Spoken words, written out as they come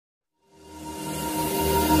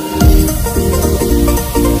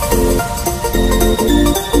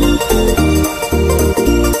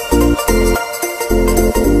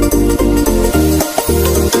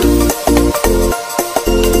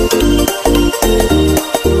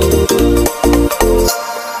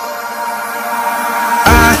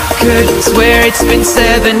Swear it's been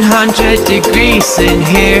 700 degrees in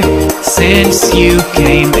here since you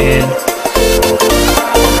came in.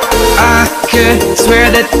 I could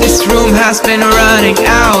swear that this room has been running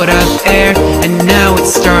out of air, and now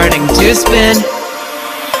it's starting to spin.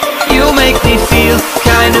 You make me feel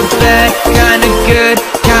kinda bad, kinda good,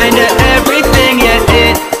 kinda everything, yet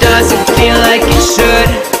it doesn't feel like it should.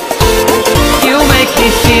 You make me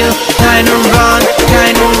feel kinda wrong,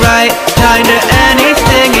 kinda right, kinda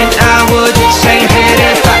anything, and I would change it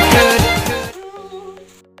if I could.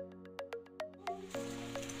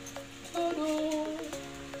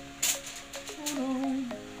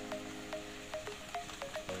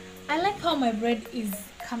 I like how my bread is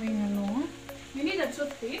coming along. You need a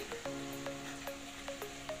toothpick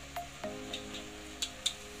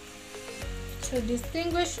to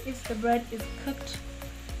distinguish if the bread is cooked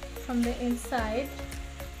from the inside.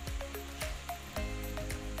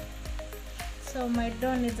 So my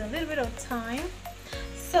dough needs a little bit of time.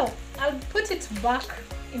 So I'll put it back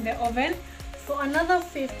in the oven for another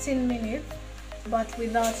 15 minutes, but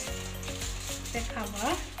without the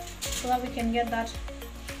cover, so that we can get that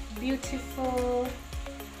beautiful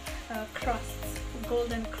crust,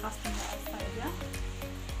 golden crust on the outside. Yeah.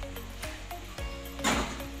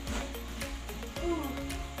 Ooh,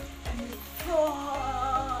 and it's so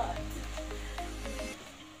hot.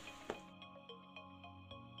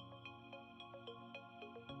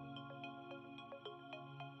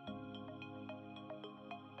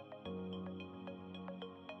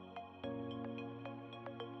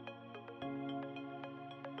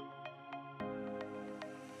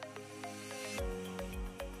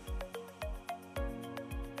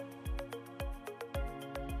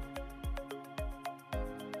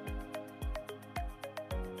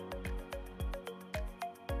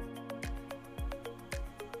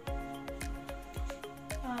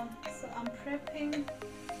 So I'm prepping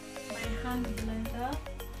my hand blender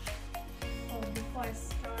before I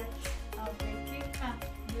start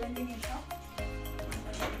blending it up.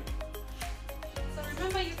 So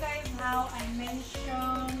remember, you guys, how I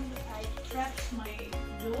mentioned I prepped my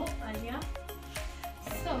dough earlier.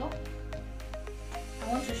 So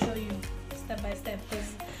I want to show you step by step,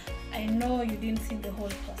 because I know you didn't see the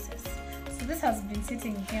whole process. So this has been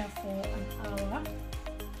sitting here for an hour,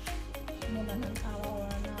 more than an hour or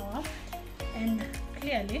an hour, and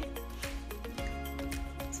clearly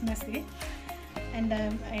it's messy, and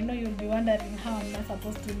I know you'll be wondering how I'm not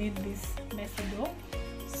supposed to knead this messy dough.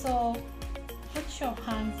 So put your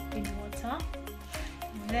hands in water,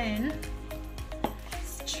 then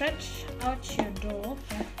stretch out your dough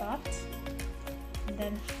like that, and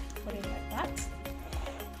then put it like that.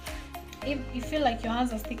 If you feel like your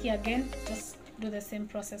hands are sticky again, just do the same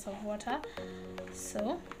process of water.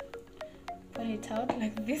 So pull it out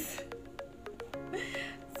like this.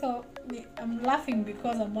 So I'm laughing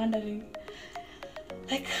because I'm wondering,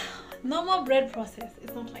 like, normal bread process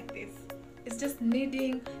is not like this. It's just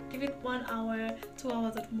kneading, give it 1 hour, 2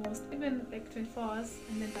 hours at most, even like 24 hours,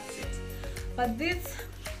 and then that's it. But this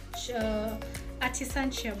artisan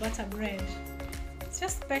ciabatta bread, it's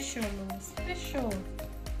just special. It's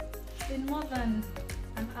been more than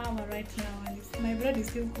an hour right now, and my bread is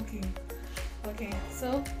still cooking. Okay,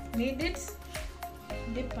 so knead it,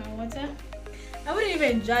 dip my water. I wouldn't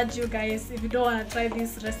even judge you guys if you don't want to try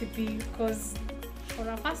this recipe, because for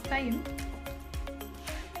a first time,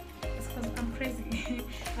 it's because I'm crazy.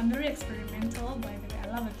 I'm very experimental, by the way. I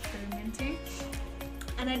love experimenting,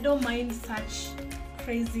 and I don't mind such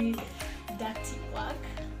crazy dirty work.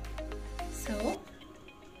 So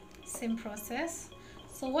same process.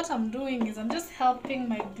 So what I'm doing is I'm just helping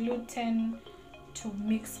my gluten to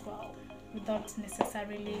mix well without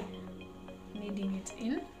necessarily kneading it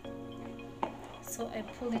in. So I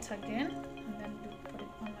pull it again and then put it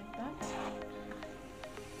on like that.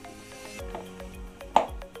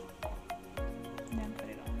 And then put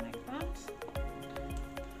it on like that.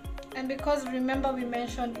 And because remember we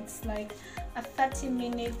mentioned it's like a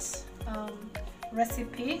 30-minute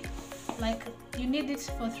recipe, like you need it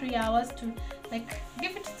for 3 hours to, like,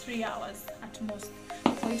 give it 3 hours at most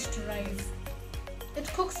for it to rise.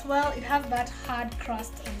 It cooks well, it has that hard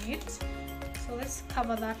crust on it. So let's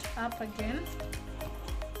cover that up again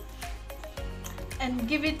and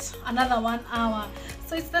give it another 1 hour.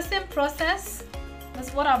 So it's the same process.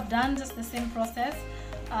 That's what I've done, just the same process.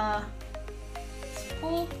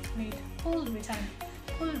 Pull, knead, pull, return,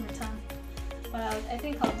 pull, return. But I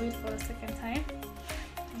think I'll do it for a second time.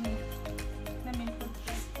 Let me put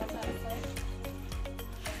this water aside.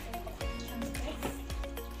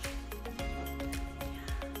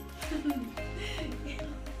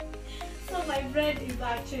 So my bread is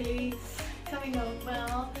actually coming out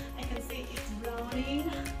well. I can You see, it's browning.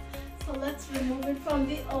 So let's remove it from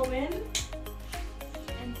the oven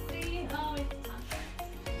and see how it turns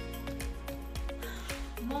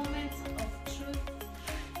out. Moment of truth,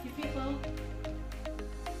 you people.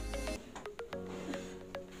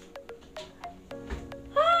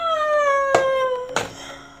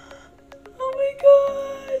 Oh my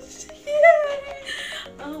gosh!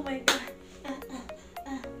 Yeah! Oh my god!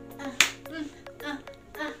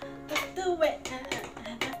 Let's do it!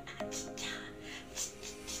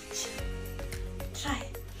 Try.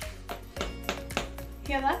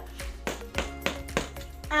 Hear that?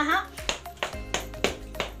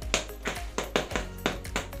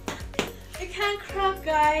 It can't crack,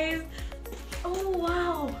 guys. Oh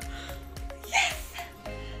wow! Yes!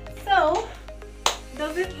 So,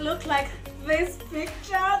 does it look like this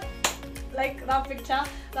picture? Like that picture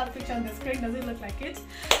on the screen? Does it look like it?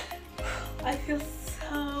 I feel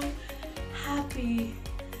so happy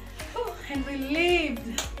and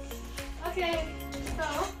relieved. Okay,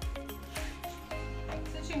 so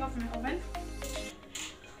switching off my oven,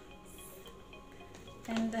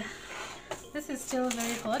 and this is still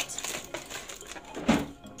very hot.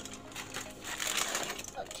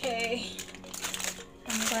 Okay,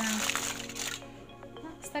 I'm gonna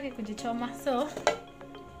start kujichoma. So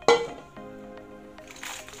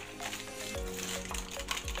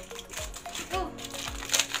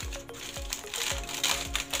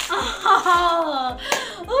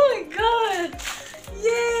oh my god!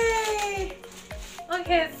 Yay!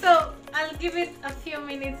 Okay, so I'll give it a few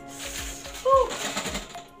minutes. Whew.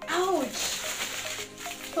 Ouch!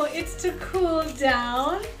 For it to cool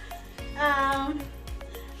down. And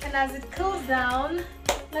as it cools down,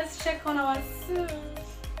 let's check on our soup.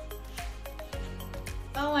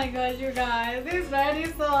 Oh my gosh, you guys, this bread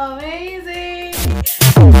is so amazing!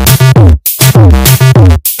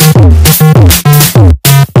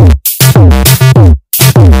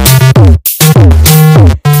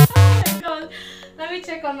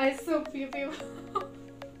 Check on my soup, you people.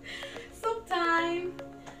 Soup time.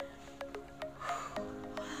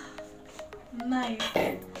 Nice.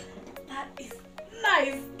 That is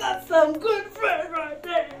nice. That's some good bread right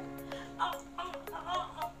there.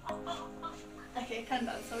 Okay, calm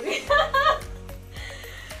down, sorry.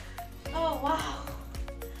 Oh wow.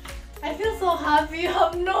 I feel so happy. You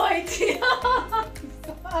have no idea. I'm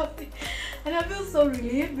so happy. And I feel so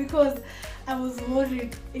relieved because I was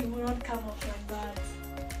worried it would not come up like that.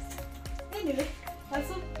 Anyway, let us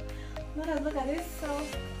look at this.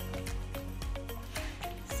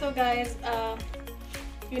 So guys,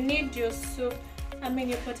 you need your soup,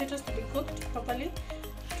 your potatoes to be cooked properly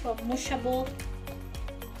to a mushable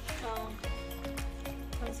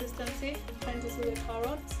consistency. I'm trying to see the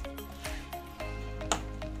carrots.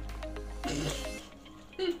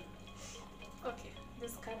 Okay,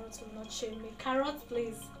 these carrots will not shame me. Carrots,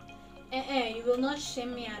 please. You will not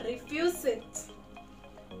shame me. I refuse it.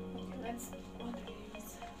 Okay, let's see. What do we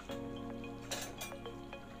use?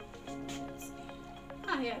 Let's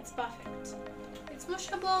see. Yeah, it's perfect. It's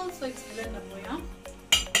mushable, so it's blendable, yeah?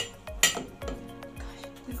 Gosh,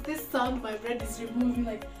 is this sound my bread is removing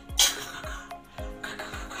like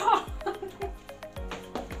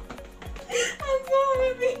I'm so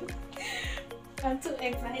happy. I'm too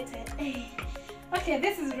excited. Okay,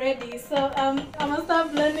 this is ready, so I'm gonna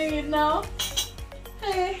start blending it now.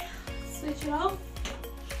 Okay, switch it off.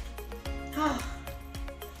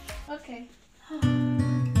 Okay.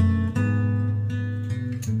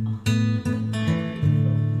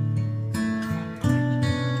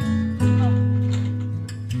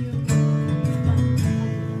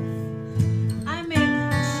 I make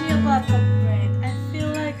ciabatta bread. I feel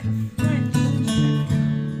like a French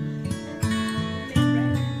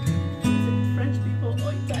chef. Is it French people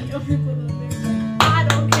or Italian people that make bread? I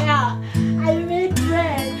don't care. I made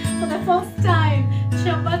bread for the first time.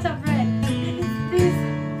 Ciabatta bread. And it's this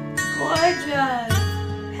gorgeous.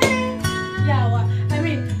 Hey. Yeah, well, let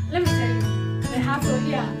me tell you, the hassle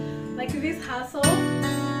here, like this hassle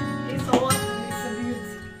is so what makes a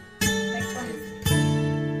beauty. Like honestly.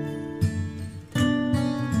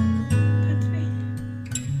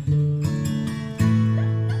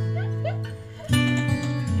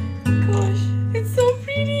 Gosh, it's so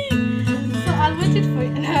pretty. So I'll wait it for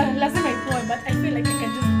last time I pour, but I feel like I can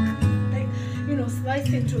just slice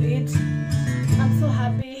into it. I'm so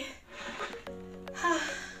happy.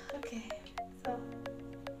 Okay, so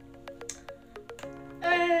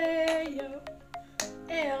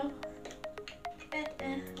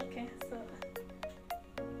okay, so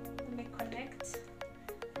let me connect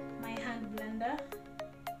my hand blender.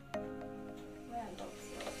 Where are those?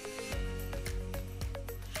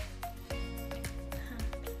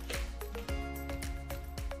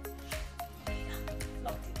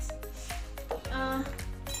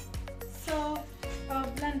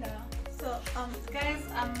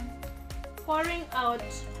 I'm pouring out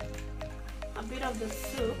a bit of the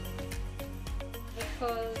soup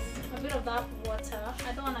because a bit of that water,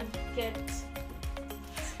 I don't want to get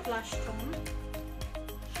splashed on.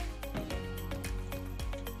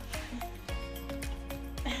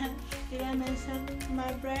 Did I mention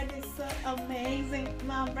my bread is so amazing?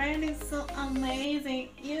 My bread is so amazing.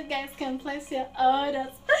 You guys can place your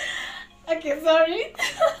orders. Okay, sorry.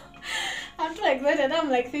 I'm too excited. I'm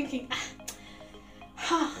like thinking,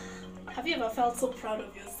 have you ever felt so proud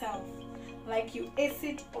of yourself? Like you ace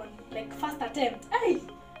it on like first attempt. Hey,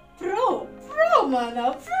 pro, man,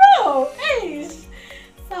 pro. Hey,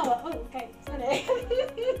 so okay, sorry.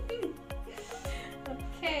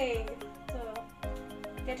 Okay, so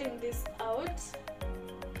getting this out.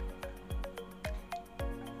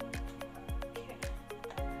 Okay.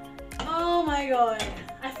 Oh my god,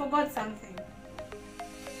 I forgot something.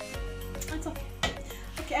 That's okay.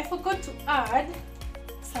 Okay, I forgot to add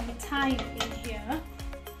some thyme in here.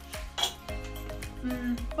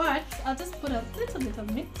 But I'll just put a little bit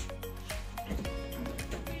of it.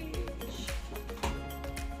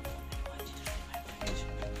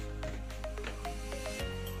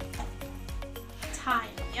 Thyme,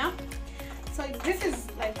 yeah? So this is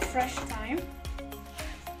like fresh thyme.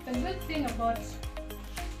 The good thing about,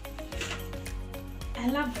 I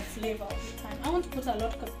love the flavor of the thyme. I want to put a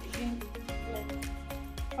lot because it didn't like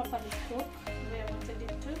properly cook the way I wanted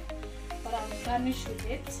it to, but I'll garnish with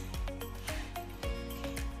it.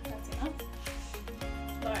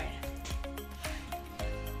 Alright,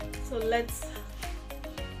 so let's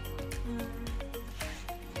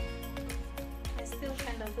I still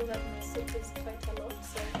kind of feel that my soup is quite a lot,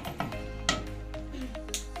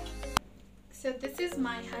 so this is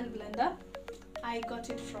my hand blender. I got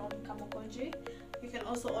it from Kamukonji. You can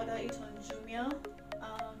also order it on Jumia,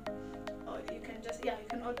 or you can just, yeah, you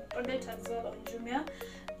can order it as well on Jumia.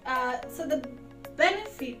 So the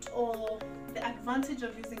benefit or the advantage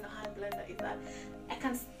of using a hand blender is that I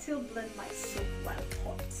can still blend my soup while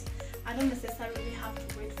hot. I don't necessarily have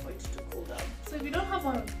to wait for it to cool down. So if you don't have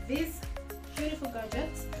one of these beautiful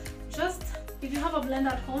gadgets, just if you have a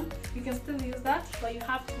blender at home, you can still use that, but you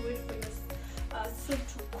have to wait for your soup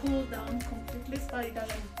to cool down completely so that it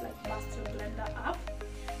doesn't like bust your blender up.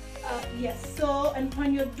 Yes, so and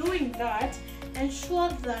when you're doing that, ensure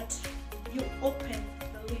that you open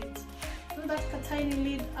the lid. That tiny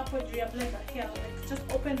lid up with your blender here, like just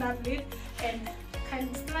open that lid and kind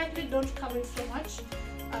of slightly, don't cover it so much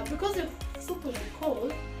because your soup will be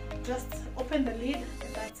cold. Just open the lid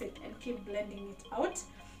and that's it, and keep blending it out.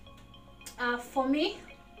 For me,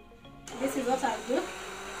 this is what I'll do.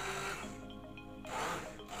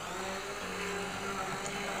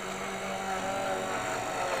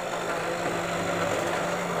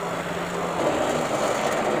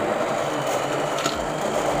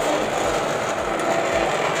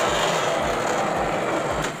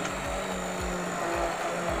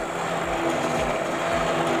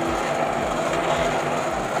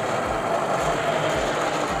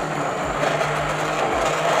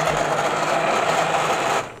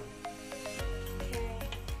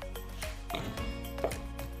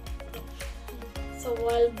 So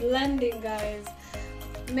while blending, guys,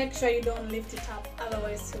 make sure you don't lift it up,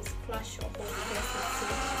 otherwise you'll splash your whole face with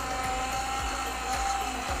soup.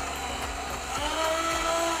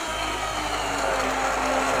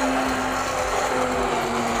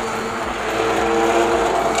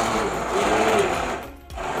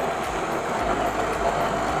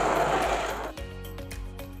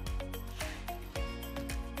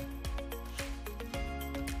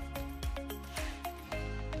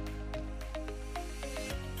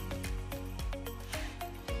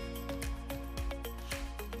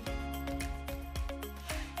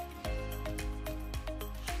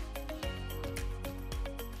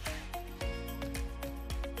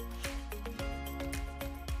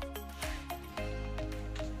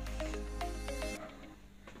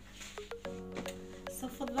 So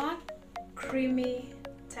for that creamy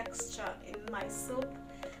texture in my soup,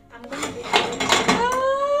 I'm going to be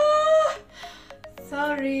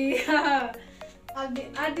I'll be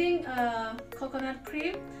adding coconut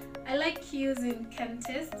cream. I like using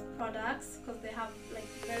Kentist products because they have like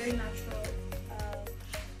very natural,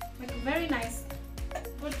 like very nice,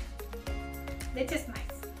 good, they taste nice.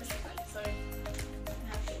 Sorry, I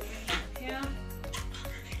have to bring it here.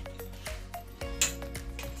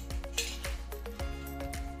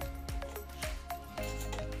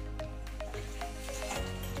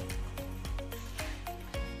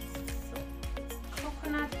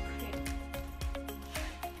 Coconut cream.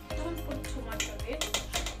 Don't put too much of it.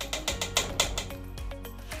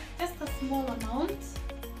 Just a small amount.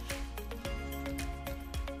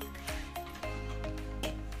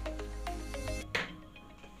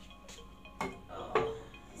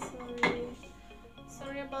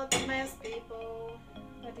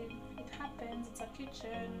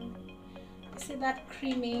 perfection. You see that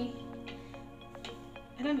creamy?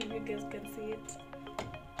 I don't know if you guys can see it.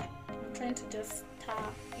 I'm trying to just stir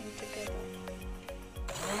in together.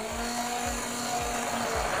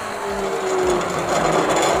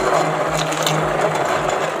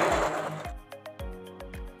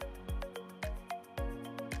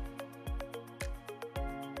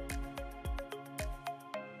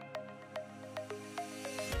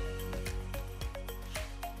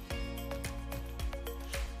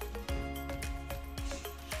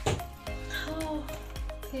 Oh,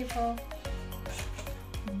 people,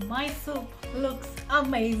 my soup looks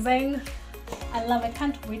amazing. I love it.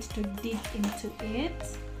 Can't wait to dig into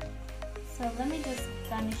it. So let me just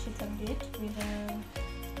garnish it a bit with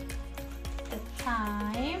the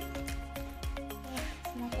thyme.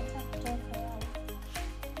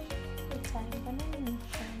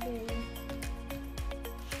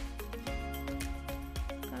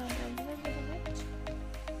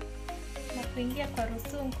 Nakuingia kwa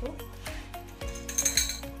rusunku.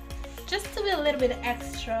 Just to be a little bit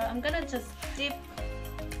extra, I'm gonna just dip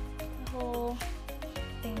the whole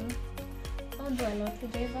thing. Don't do a lot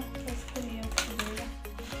today,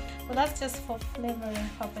 but that's just for flavoring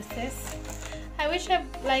purposes. I wish I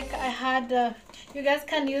had. You guys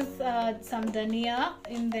can use some dhania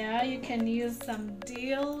in there. You can use some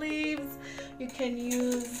dill leaves. You can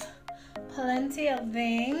use plenty of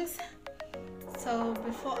things. So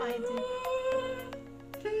before I do.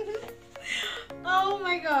 Oh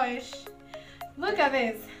my gosh, look at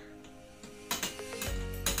this.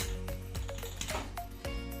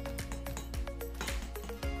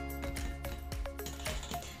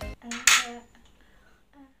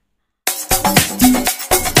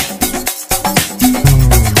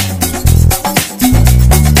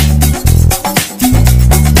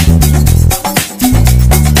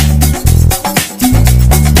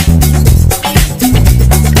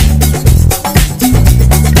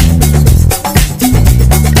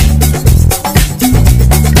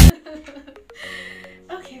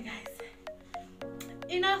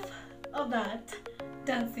 Enough of that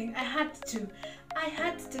dancing. I had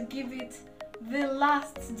to give it the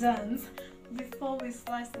last dance before we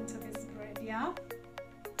slice into this bread. Yeah,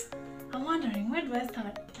 I'm wondering, where do I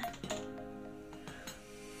start?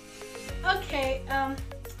 Okay,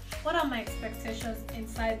 what are my expectations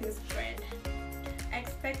inside this bread? I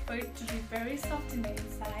expect for it to be very soft in the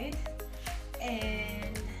inside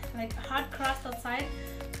and like a hard crust outside,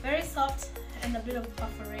 very soft and a bit of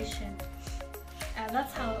perforation.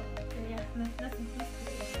 That's how, yeah, nothing.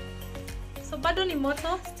 So bado ni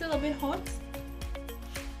moto, still a bit hot.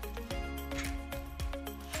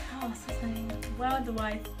 Oh, sasa where do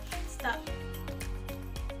I start?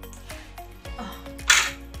 Oh,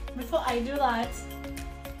 before I do that,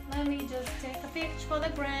 let me just take a picture for the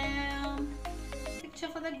gram. Picture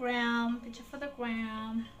for the gram.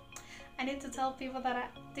 I need to tell people that I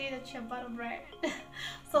did a ciabatta bread.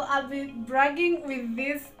 So I'll be bragging with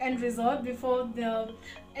this end result before the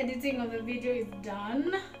editing of the video is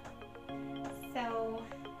done. So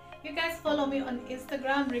you guys follow me on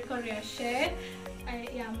Instagram, Ricoria Share.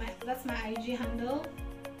 That's my IG handle.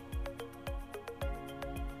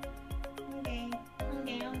 Okay.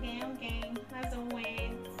 As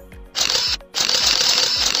always.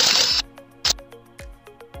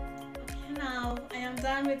 Okay, now I am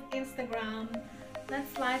done with Instagram.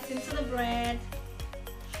 Let's slice into the bread.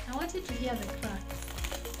 I want you to hear the crack.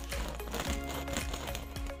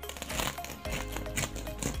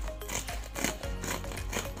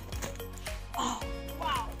 Oh,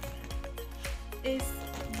 wow. It's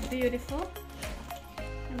beautiful.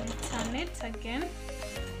 Let me turn it again.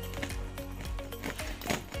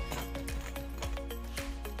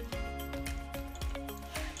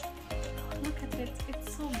 Look at it.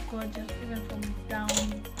 It's so gorgeous, even from down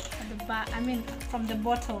at the back. I mean, from the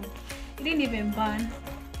bottom. It didn't even burn.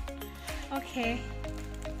 Okay.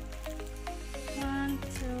 1,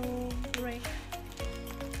 2, break.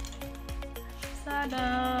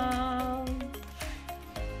 Ta-da!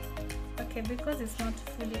 Okay, because it's not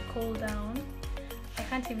fully cooled down, I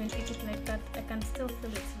can't even eat it like that. I can still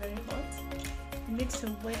feel it's very hot. You need to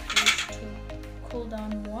wait for it to cool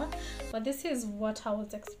down more. But this is what I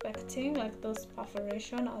was expecting, like those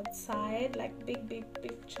perforation outside, like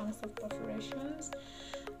big chunks of perforations.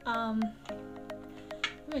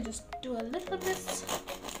 Let me just do a little bit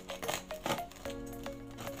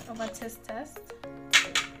of a taste test.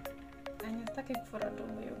 And you're talking for a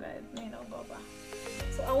domo, you guys. Me no baba.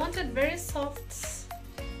 So I wanted very soft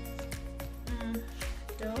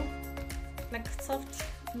dough, like soft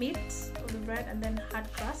meat of the bread, and then hard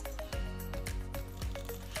crust.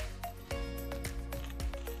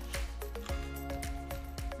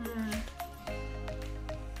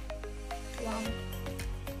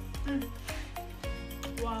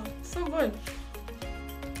 Wow, so good.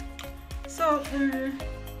 So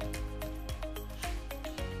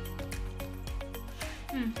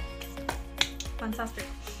fantastic.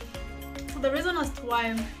 So the reason as to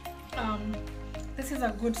why this is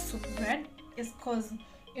a good soup bread is because,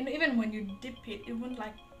 you know, even when you dip it, it won't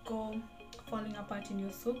like go falling apart in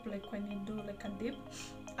your soup like when you do like a dip.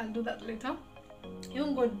 I'll do that later. You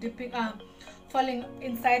won't go dipping falling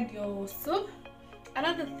inside your soup.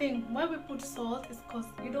 Another thing why we put salt is because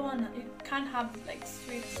you can't have like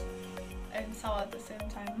sweet and sour at the same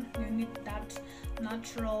time. You need that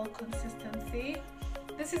natural consistency.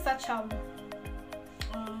 This is such a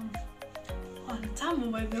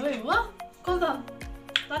tamu, by the way. What? Because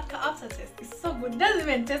that aftertaste is so good. It doesn't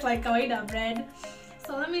even taste like kawaida bread.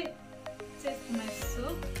 So let me taste my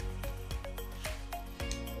soup.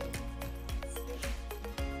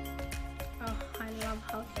 Oh, I love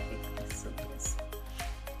how thick the soup is.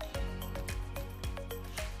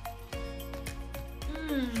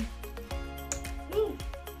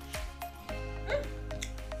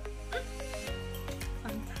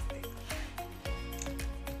 Fantastic.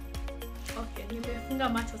 Okay, nimefunga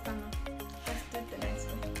macho sana. Let's do it the next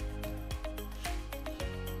way.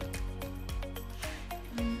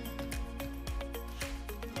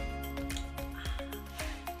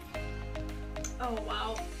 Oh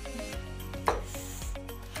wow.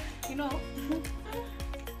 You know,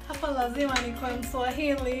 hapa lazima nikuwe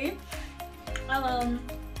Mswahili.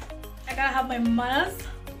 I gotta have my manners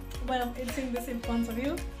when I'm eating this in front of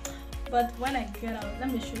you. But when I get out,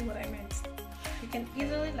 let me show you what I meant. You can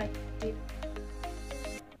easily like dip.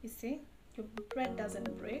 You see, your bread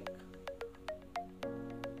doesn't break.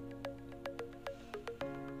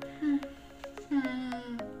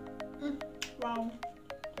 Wow.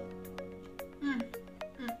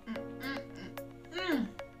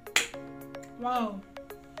 Wow.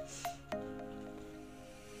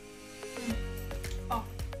 Oh.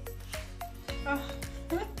 Oh.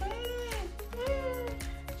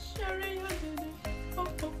 Sherry, you did it.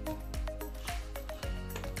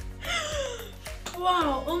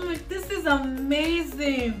 Wow. Oh my, this is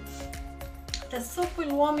amazing. The soup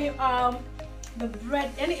will warm you up. The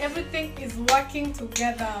bread and everything is working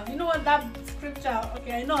together. You know what, that scripture,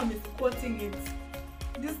 okay, I know I'm misquoting it.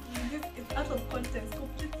 This is out of context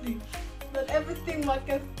completely. But everything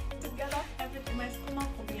works together, everything. My stomach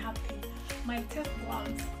will be happy. My taste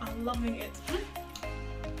buds are loving it.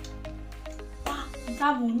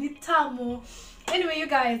 Tamu, ni tamu. Anyway, you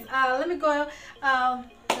guys, let me go.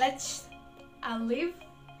 Let's leave.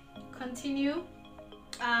 Continue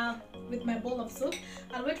with my bowl of soup.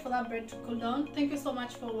 I'll wait for that bread to cool down. Thank you so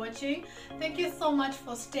much for watching. Thank you so much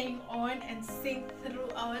for staying on and seeing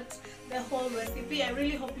throughout the whole recipe. I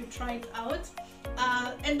really hope you try it out.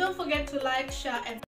 And don't forget to like, share, and